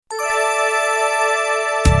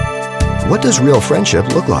What does real friendship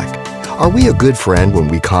look like? Are we a good friend when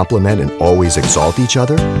we compliment and always exalt each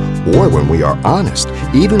other? Or when we are honest,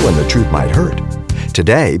 even when the truth might hurt?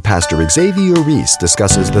 Today, Pastor Xavier Reese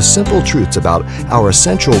discusses the simple truths about our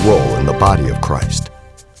central role in the body of Christ.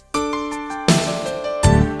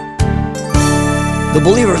 The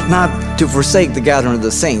believer is not to forsake the gathering of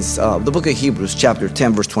the saints. The book of Hebrews chapter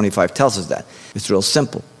 10 verse 25 tells us that. It's real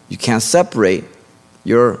simple. You can't separate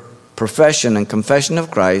your profession and confession of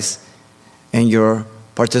Christ and your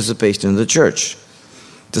participation in the church.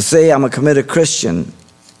 To say I'm a committed Christian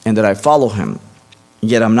and that I follow him,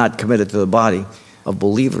 yet I'm not committed to the body of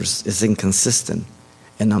believers is inconsistent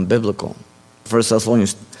and unbiblical. 1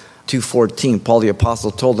 Thessalonians 2:14, Paul the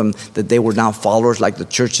apostle told them that they were now followers like the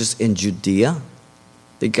churches in Judea.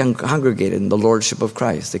 They congregated in the Lordship of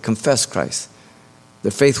Christ. They confessed Christ.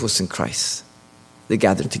 Their faith was in Christ. They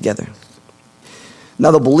gathered together.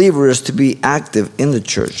 Now the believer is to be active in the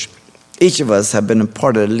church. Each of us have been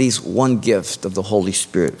imparted at least one gift of the Holy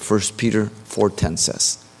Spirit, 1 Peter 4:10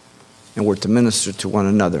 says. And we're to minister to one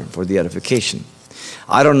another for the edification.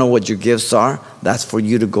 I don't know what your gifts are. That's for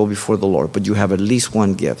you to go before the Lord. But you have at least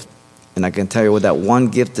one gift. And I can tell you what that one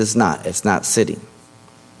gift is not. It's not sitting.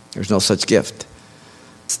 There's no such gift.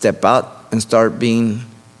 Step out and start being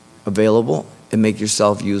available and make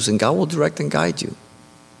yourself use, and God will direct and guide you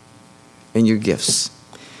in your gifts.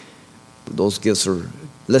 Those gifts are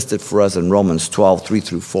listed for us in Romans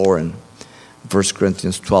 12:3-4 and 1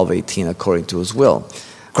 Corinthians 12:18 according to his will.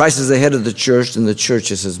 Christ is the head of the church and the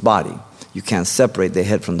church is his body. You can't separate the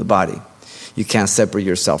head from the body. You can't separate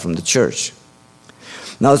yourself from the church.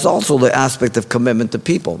 Now there's also the aspect of commitment to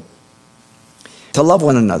people. To love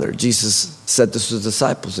one another. Jesus said this to his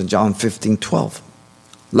disciples in John 15:12.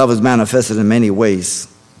 Love is manifested in many ways.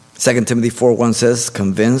 2 Timothy 4:1 says,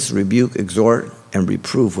 convince, rebuke, exhort, and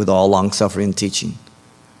reprove with all long-suffering and teaching.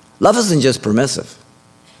 Love isn't just permissive.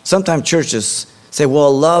 Sometimes churches say,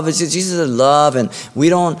 well, love is Jesus is love, and we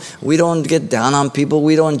don't get down on people,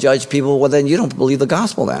 we don't judge people. Well, then you don't believe the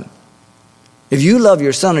gospel then. If you love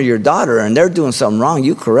your son or your daughter and they're doing something wrong,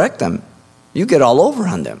 you correct them. You get all over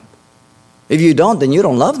on them. If you don't, then you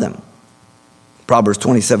don't love them. Proverbs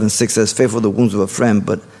 27:6 says, faithful are the wounds of a friend,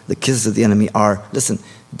 but the kisses of the enemy are, listen,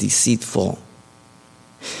 deceitful.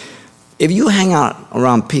 If you hang out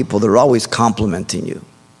around people that are always complimenting you,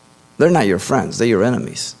 they're not your friends, they're your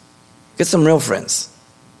enemies. Get some real friends.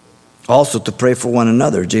 Also to pray for one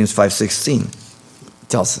another, James 5:16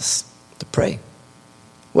 tells us to pray.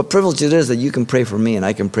 What privilege it is that you can pray for me and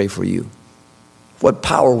I can pray for you. What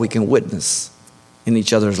power we can witness in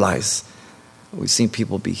each other's lives. We've seen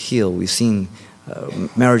people be healed. We've seen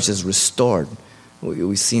marriages restored.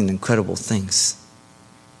 We've seen incredible things.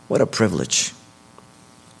 What a privilege.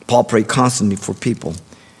 Paul prayed constantly for people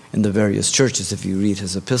in the various churches if you read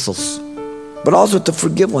his epistles. But also to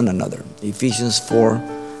forgive one another. Ephesians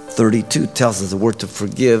 4:32 tells us the word to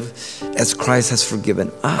forgive as Christ has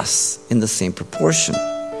forgiven us in the same proportion.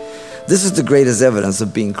 This is the greatest evidence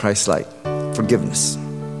of being Christ-like, forgiveness.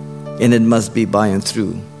 And it must be by and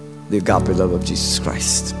through the agape love of Jesus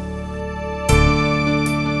Christ.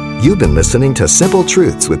 You've been listening to Simple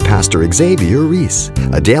Truths with Pastor Xavier Reese,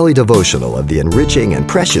 a daily devotional of the enriching and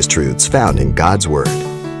precious truths found in God's Word.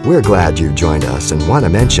 We're glad you joined us and want to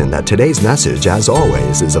mention that today's message, as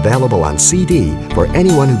always, is available on CD for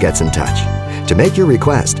anyone who gets in touch. To make your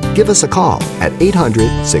request, give us a call at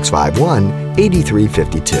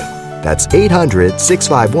 800-651-8352. That's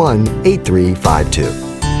 800-651-8352.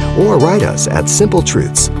 Or write us at Simple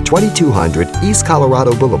Truths, 2200 East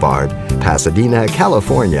Colorado Boulevard, Pasadena,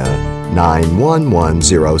 California,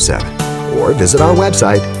 91107. Or visit our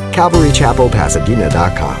website,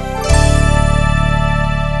 calvarychapelpasadena.com.